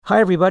Hi,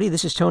 everybody.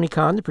 This is Tony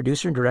Khan, the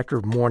producer and director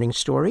of Morning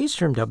Stories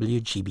from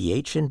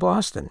WGBH in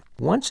Boston.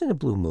 Once in a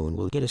blue moon,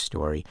 we'll get a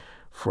story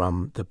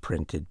from the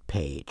printed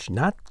page.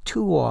 Not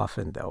too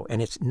often, though. And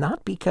it's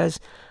not because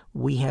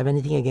we have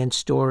anything against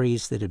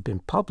stories that have been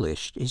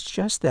published. It's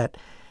just that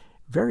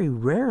very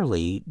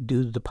rarely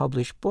do the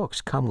published books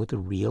come with a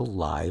real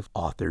live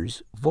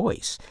author's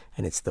voice.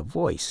 And it's the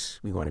voice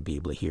we want to be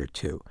able to hear,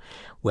 too.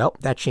 Well,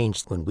 that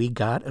changed when we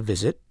got a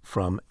visit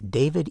from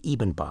David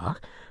Ebenbach.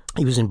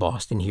 He was in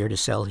Boston here to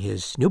sell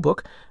his new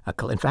book,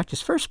 in fact,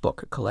 his first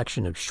book, a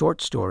collection of short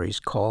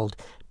stories called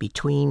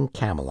Between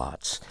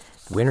Camelots.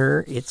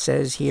 Winner, it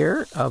says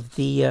here, of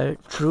the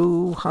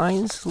True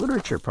Heinz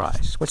Literature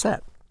Prize. What's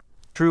that?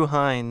 True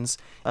Heinz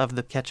of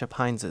the Ketchup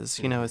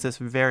Heinzes, is this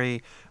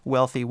very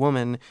wealthy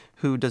woman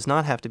who does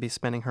not have to be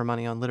spending her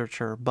money on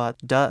literature, but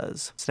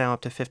does. It's now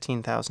up to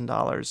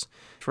 $15,000.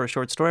 For a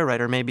short story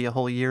writer, maybe a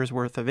whole year's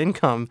worth of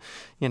income,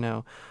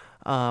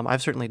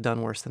 I've certainly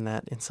done worse than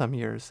that in some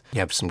years. You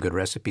have some good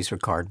recipes for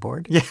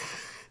cardboard? Yeah.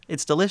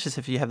 It's delicious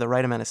if you have the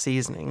right amount of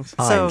seasonings.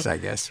 Heinz, I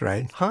guess,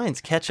 right? Heinz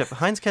ketchup.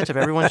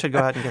 Everyone should go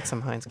out and get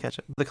some Heinz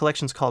ketchup. The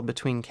collection's called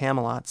Between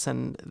Camelots,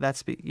 and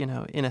that's,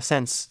 in a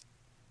sense,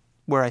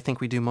 where I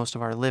think we do most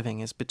of our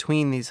living, is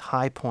between these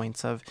high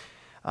points of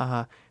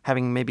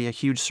having maybe a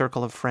huge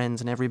circle of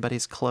friends and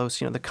everybody's close,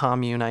 the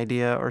commune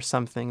idea or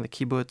something, the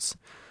kibbutz.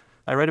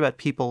 I write about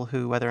people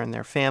who, whether in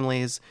their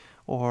families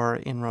or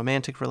in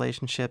romantic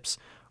relationships,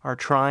 are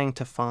trying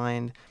to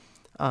find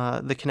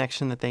the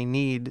connection that they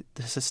need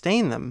to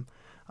sustain them.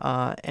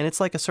 And it's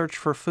like a search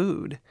for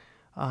food.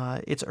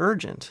 It's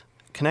urgent.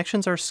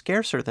 Connections are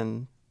scarcer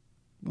than,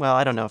 well,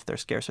 I don't know if they're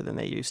scarcer than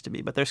they used to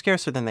be, but they're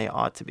scarcer than they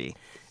ought to be.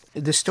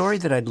 The story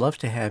that I'd love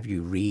to have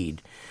you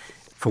read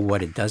for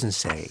what it doesn't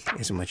say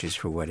as much as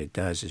for what it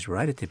does is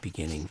right at the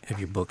beginning of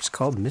your book. It's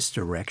called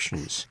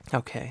Misdirections.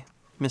 Okay,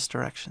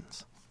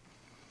 Misdirections.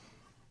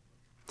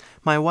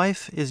 My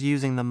wife is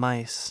using the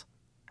mice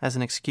as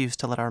an excuse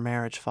to let our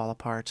marriage fall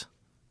apart.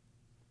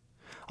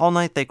 All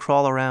night they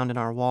crawl around in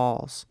our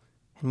walls,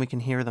 and we can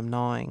hear them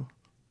gnawing.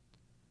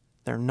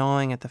 They're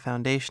gnawing at the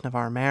foundation of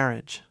our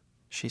marriage,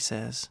 she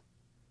says.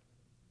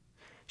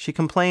 She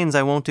complains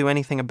I won't do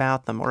anything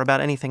about them or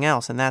about anything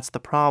else, and that's the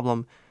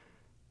problem.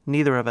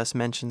 Neither of us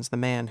mentions the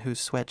man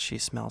whose sweat she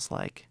smells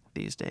like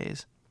these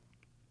days.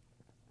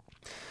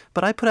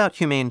 But I put out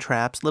humane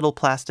traps, little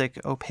plastic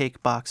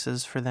opaque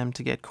boxes for them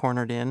to get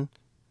cornered in.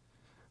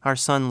 Our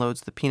son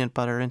loads the peanut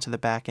butter into the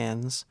back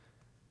ends.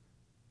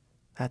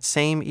 That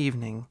same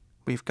evening,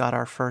 we've got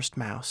our first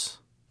mouse.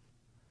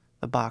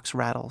 The box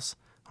rattles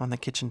on the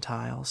kitchen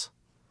tiles.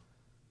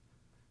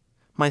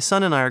 My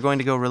son and I are going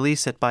to go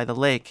release it by the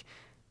lake,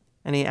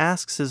 and he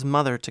asks his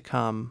mother to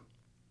come.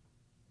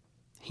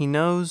 He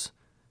knows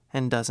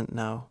and doesn't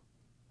know.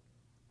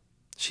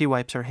 She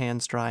wipes her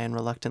hands dry and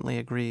reluctantly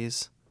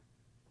agrees.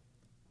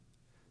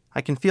 I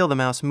can feel the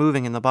mouse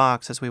moving in the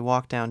box as we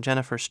walk down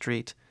Jennifer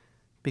Street.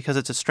 Because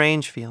it's a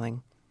strange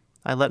feeling,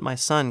 I let my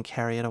son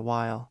carry it a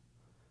while.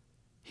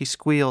 He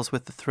squeals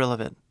with the thrill of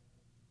it,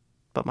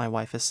 but my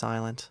wife is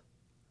silent.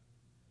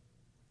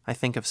 I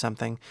think of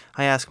something.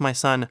 I ask my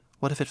son,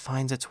 what if it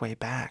finds its way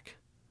back?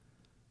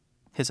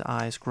 His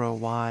eyes grow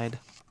wide.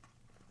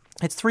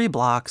 It's 3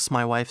 blocks,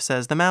 my wife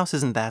says. The mouse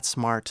isn't that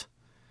smart.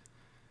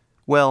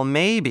 Well,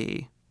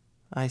 maybe,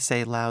 I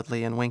say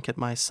loudly and wink at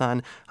my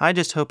son. I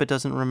just hope it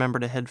doesn't remember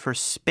to head for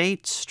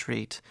Spate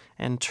Street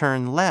and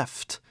turn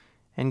left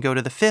and go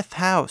to the 5th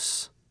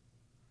house.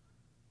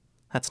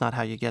 That's not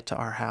how you get to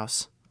our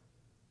house.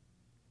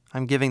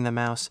 I'm giving the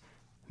mouse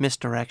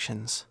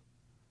misdirections.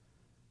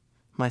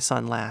 My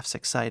son laughs,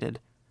 excited.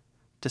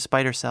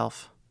 Despite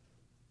herself,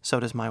 so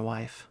does my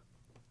wife.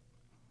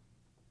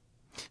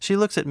 She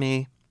looks at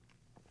me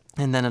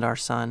and then at our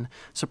son.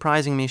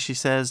 Surprising me, she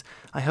says,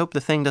 I hope the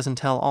thing doesn't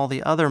tell all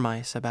the other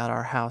mice about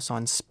our house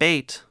on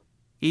Spate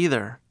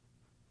either.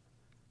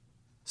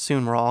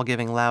 Soon we're all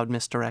giving loud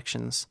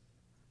misdirections,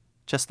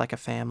 just like a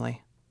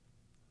family.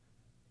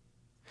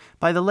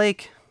 By the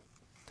lake,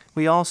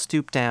 we all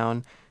stoop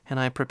down, and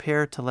I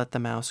prepare to let the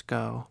mouse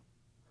go.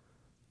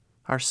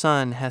 Our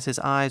son has his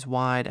eyes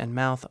wide and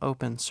mouth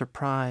open,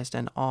 surprised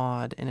and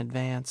awed in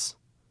advance.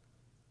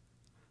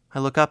 I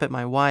look up at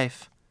my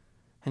wife,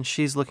 and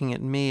she's looking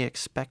at me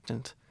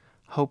expectant,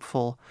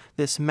 hopeful.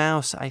 This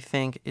mouse, I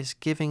think, is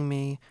giving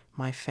me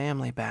my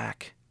family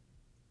back.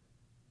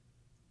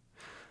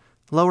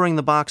 Lowering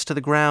the box to the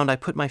ground, I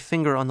put my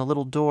finger on the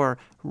little door,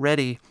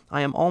 ready.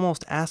 I am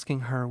almost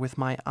asking her with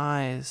my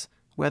eyes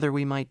whether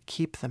we might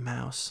keep the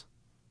mouse.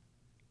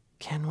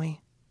 Can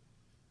we?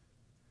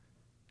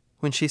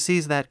 When she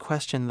sees that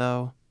question,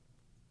 though,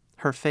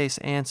 her face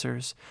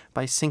answers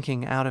by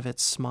sinking out of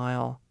its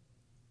smile.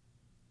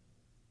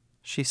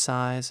 She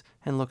sighs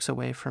and looks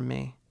away from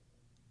me.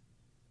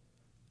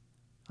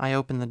 I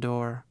open the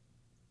door.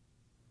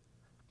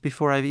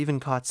 Before I've even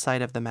caught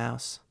sight of the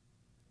mouse,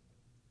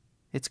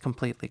 it's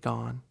completely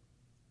gone.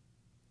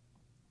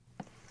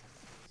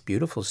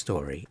 Beautiful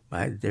story.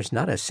 There's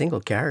not a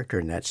single character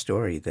in that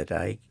story that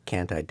I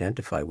can't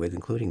identify with,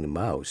 including the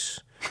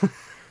mouse.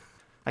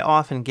 I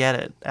often get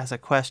it as a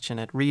question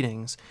at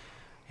readings.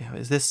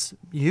 Is this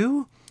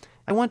you?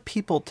 I want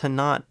people to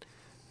not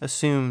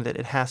assume that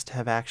it has to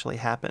have actually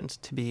happened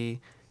to be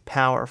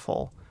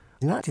powerful.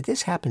 Not that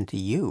this happened to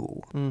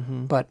you,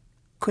 but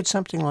could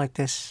something like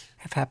this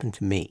have happened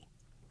to me?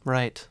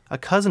 Right. A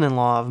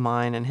cousin-in-law of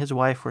mine and his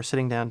wife were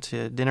sitting down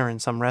to dinner in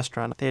some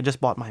restaurant. They had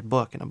just bought my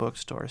book in a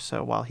bookstore,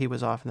 so while he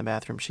was off in the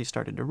bathroom, she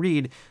started to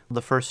read.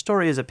 The first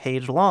story is a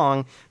page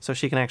long, so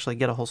she can actually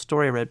get a whole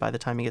story read by the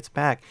time he gets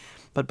back.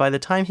 But by the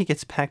time he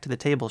gets back to the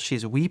table,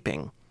 she's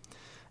weeping.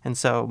 And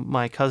so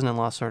my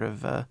cousin-in-law sort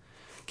of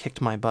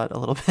kicked my butt a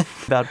little bit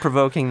about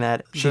provoking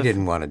that. She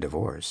didn't want a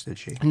divorce, did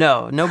she?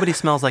 No, nobody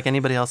smells like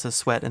anybody else's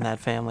sweat in that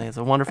family. It's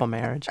a wonderful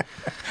marriage.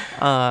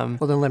 Well,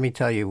 then let me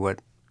tell you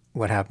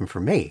what happened for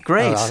me.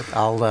 Great.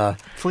 I'll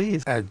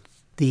Please.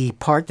 The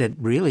part that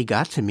really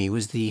got to me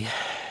was the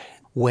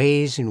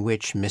ways in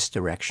which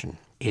misdirection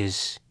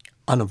is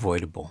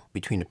unavoidable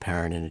between a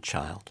parent and a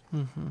child.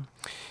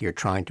 You're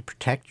trying to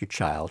protect your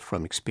child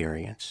from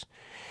experience,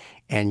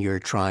 and you're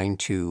trying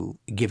to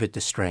give it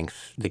the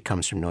strength that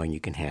comes from knowing you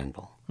can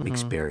handle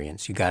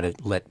experience. You got to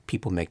let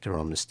people make their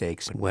own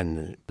mistakes.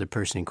 When the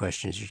person in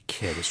question is your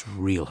kid, it's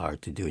real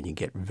hard to do, and you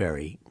get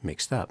very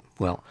mixed up.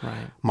 Well,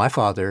 my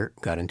father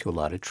got into a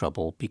lot of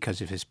trouble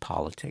because of his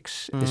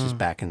politics. This is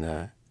back in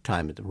the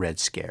time of the Red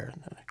Scare,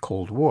 the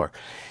Cold War.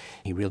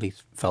 He really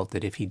felt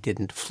that if he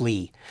didn't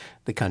flee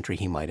the country,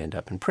 he might end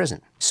up in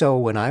prison. So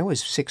when I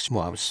was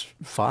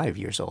 5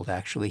 years old,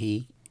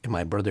 actually,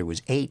 my brother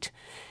was 8.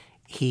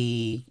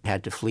 He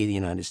had to flee the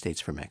United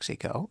States from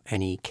Mexico,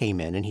 and he came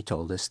in and he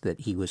told us that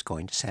he was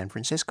going to San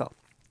Francisco.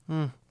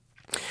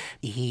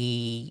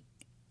 He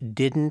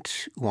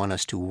didn't want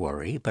us to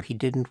worry, but he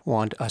didn't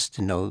want us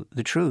to know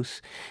the truth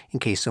in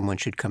case someone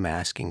should come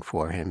asking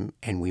for him,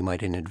 and we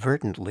might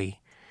inadvertently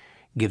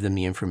give them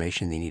the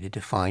information they needed to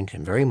find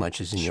him. Very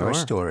much as in your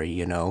story,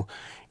 you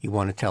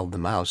want to tell the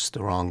mouse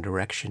the wrong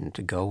direction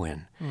to go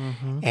in.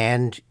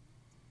 And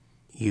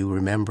you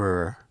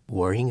remember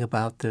worrying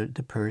about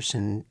the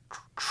person,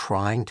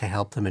 trying to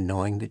help them and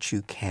knowing that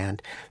you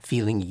can't,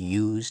 feeling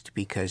used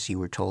because you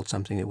were told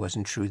something that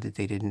wasn't true, that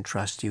they didn't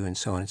trust you, and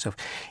so on and so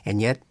forth.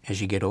 And yet, as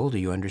you get older,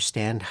 you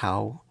understand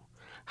how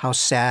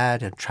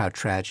sad and how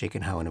tragic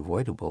and how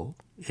unavoidable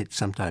it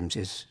sometimes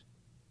is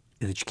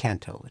that you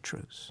can't tell the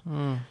truth.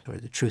 Or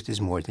the truth is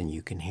more than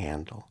you can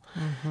handle.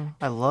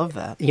 I love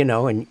that.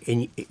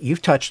 And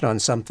you've touched on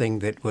something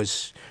that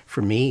was,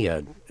 for me,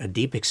 a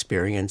deep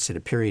experience in a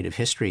period of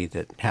history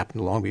that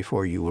happened long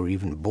before you were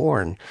even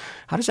born.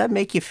 How does that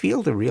make you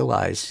feel to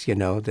realize,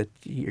 that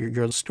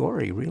your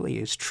story really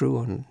is true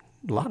on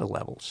a lot of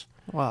levels?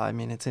 Well, I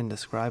mean, it's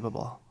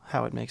indescribable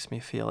how it makes me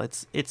feel.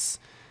 It's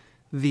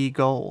the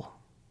goal,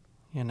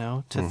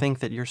 to think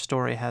that your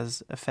story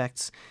has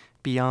effects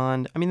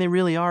beyond. I mean, they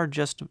really are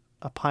just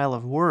a pile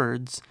of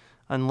words,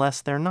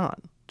 unless they're not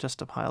just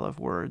a pile of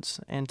words.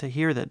 And to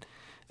hear that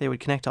they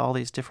would connect to all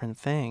these different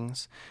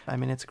things, I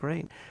mean, it's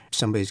great.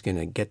 Somebody's going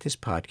to get this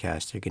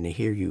podcast. They're going to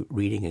hear you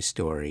reading a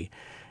story.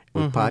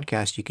 With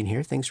podcasts, you can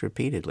hear things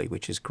repeatedly,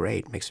 which is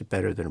great. Makes it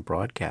better than a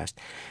broadcast.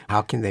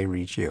 How can they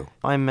reach you?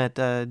 I'm at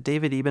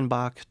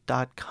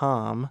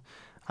davidebenbach.com.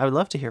 I would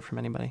love to hear from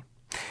anybody.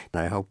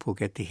 I hope we'll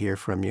get to hear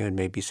from you and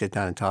maybe sit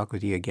down and talk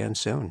with you again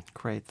soon.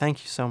 Great.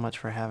 Thank you so much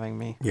for having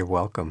me. You're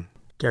welcome.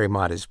 Gary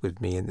Mott is with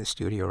me in the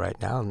studio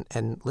right now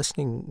and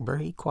listening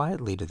very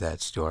quietly to that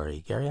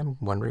story. Gary, I'm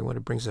wondering what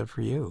it brings up for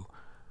you.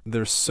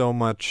 There's so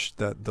much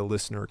that the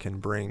listener can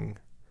bring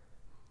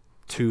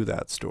to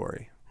that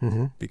story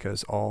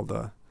because all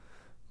the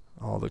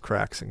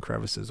cracks and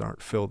crevices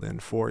aren't filled in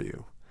for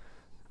you.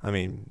 I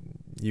mean,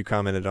 you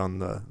commented on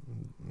the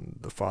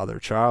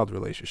father-child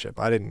relationship.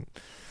 I didn't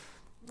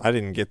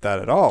get that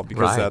at all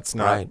because that's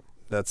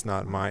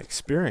not my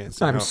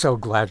experience. I'm so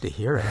glad to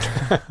hear it.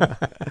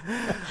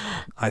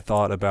 I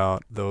thought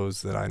about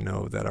those that I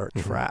know that are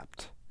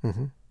trapped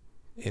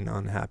in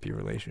unhappy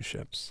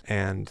relationships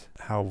and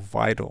how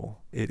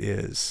vital it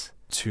is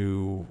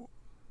to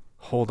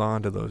hold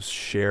on to those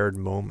shared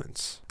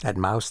moments. That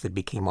mouse that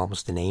became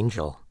almost an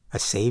angel, a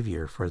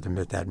savior for them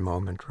at that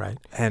moment, right?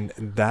 And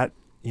that,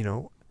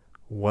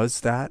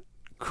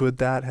 could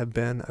that have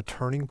been a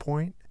turning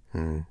point?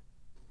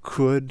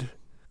 Could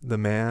the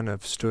man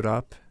have stood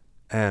up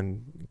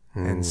and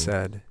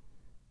said,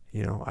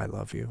 I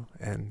love you?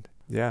 And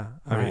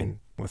I mean,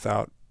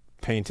 without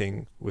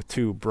painting with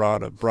too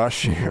broad a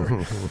brush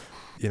here,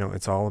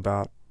 it's all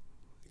about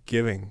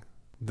giving.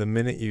 The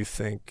minute you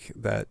think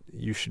that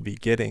you should be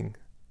getting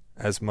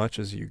as much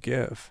as you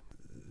give,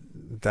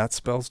 that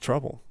spells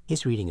trouble.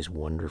 His reading is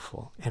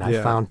wonderful, and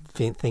I found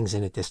things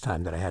in it this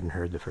time that I hadn't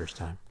heard the first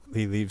time.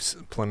 He leaves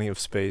plenty of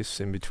space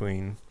in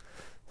between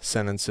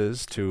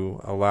sentences to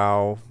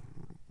allow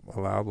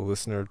the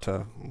listener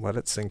to let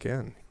it sink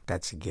in.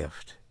 That's a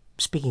gift.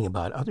 Speaking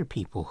about other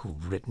people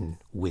who've written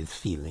with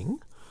feeling,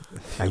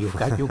 you've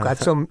got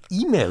some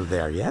email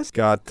there, yes?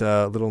 Got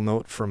a little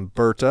note from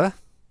Berta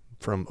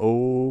from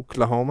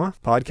Oklahoma.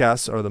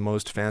 Podcasts are the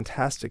most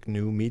fantastic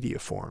new media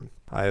form.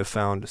 I have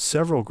found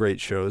several great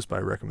shows by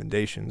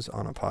recommendations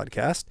on a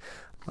podcast.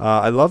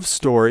 I love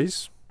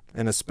stories,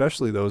 and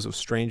especially those of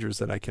strangers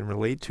that I can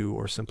relate to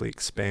or simply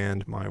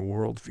expand my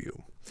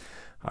worldview.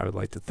 I would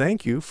like to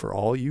thank you for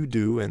all you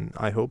do, and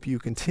I hope you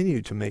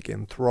continue to make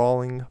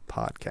enthralling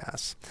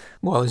podcasts.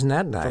 Well, isn't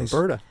that nice? From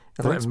Berta.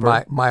 Thanks,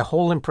 Berta. My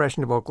whole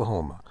impression of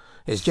Oklahoma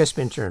has just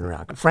been turned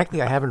around.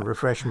 Frankly, I haven't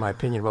refreshed my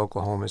opinion of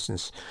Oklahoma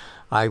since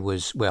I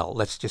was, well,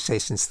 let's just say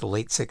since the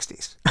late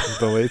 60s.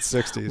 The late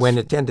 60s. When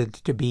it tended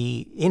to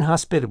be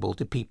inhospitable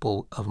to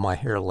people of my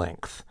hair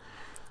length.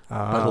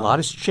 But a lot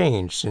has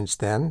changed since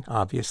then,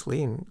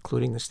 obviously,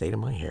 including the state of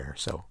my hair.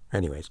 So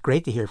anyway, it's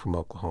great to hear from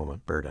Oklahoma,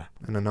 Berta.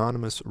 An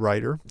anonymous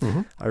writer.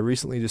 Mm-hmm. I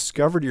recently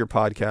discovered your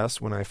podcast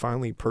when I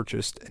finally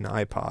purchased an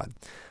iPod.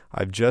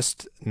 I've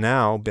just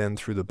now been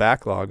through the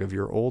backlog of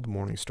your old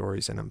morning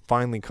stories, and I'm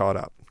finally caught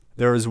up.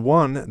 There is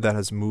one that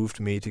has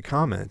moved me to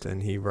comment,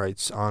 and he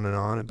writes on and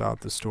on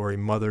about the story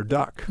Mother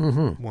Duck,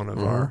 one of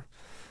our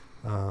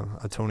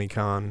a Tony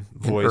Khan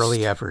voiced. An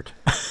early effort.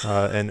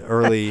 An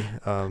early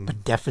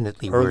but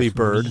definitely early worth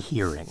bird.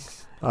 Hearing.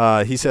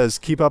 He says,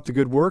 keep up the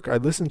good work. I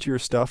listened to your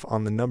stuff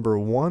on the number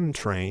 1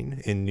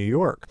 train in New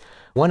York.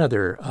 One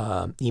other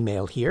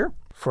email here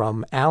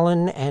from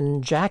Alan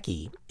and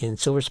Jackie in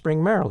Silver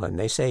Spring, Maryland.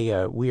 They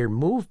say, we are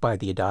moved by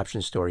the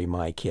adoption story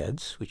My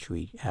Kids, which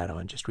we had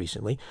on just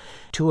recently.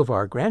 2 of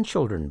our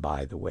grandchildren,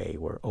 by the way,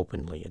 were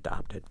openly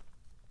adopted.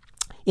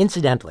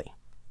 Incidentally,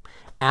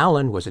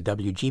 Alan was a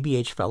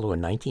WGBH fellow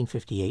in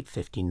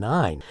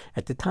 1958-59.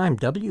 At the time,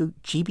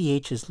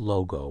 WGBH's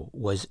logo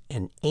was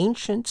an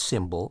ancient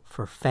symbol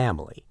for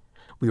family.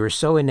 We were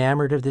so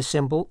enamored of this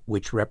symbol,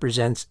 which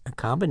represents a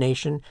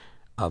combination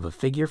of a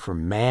figure for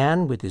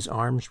man with his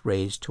arms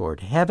raised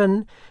toward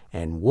heaven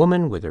and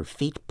woman with her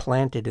feet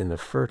planted in the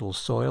fertile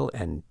soil,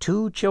 and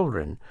 2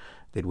 children,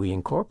 that we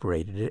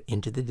incorporated it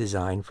into the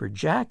design for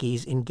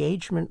Jackie's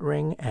engagement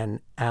ring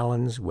and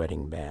Alan's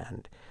wedding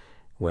band.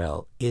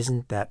 Well,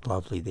 isn't that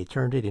lovely? They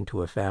turned it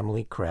into a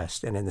family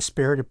crest, and in the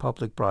spirit of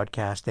public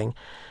broadcasting,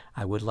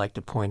 I would like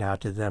to point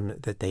out to them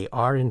that they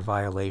are in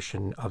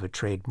violation of a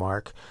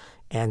trademark,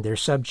 and they're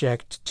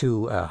subject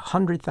to a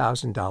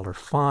 $100,000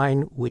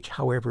 fine, which,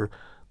 however,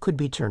 could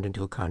be turned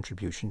into a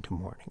contribution to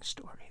Morning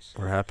Stories.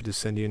 We're happy to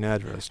send you an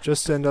address.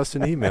 Just send us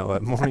an email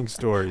at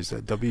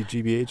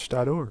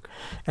morningstories@wgbh.org.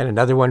 And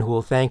another one who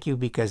will thank you,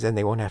 because then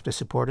they won't have to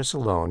support us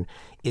alone,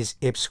 is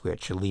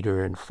Ipswitch, a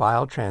leader in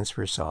file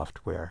transfer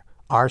software.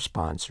 Our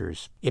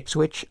sponsors,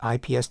 Ipswitch,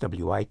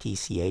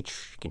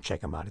 IPSWITCH. You can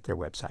check them out at their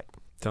website.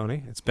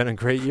 Tony, it's been a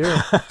great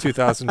year,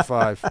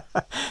 2005.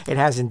 It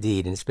has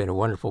indeed, and it's been a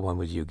wonderful one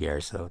with you,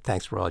 Gare, so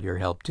thanks for all your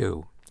help,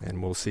 too.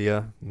 And we'll see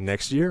you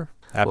next year.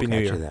 Happy New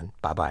Year. We'll catch you then.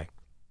 Bye-bye.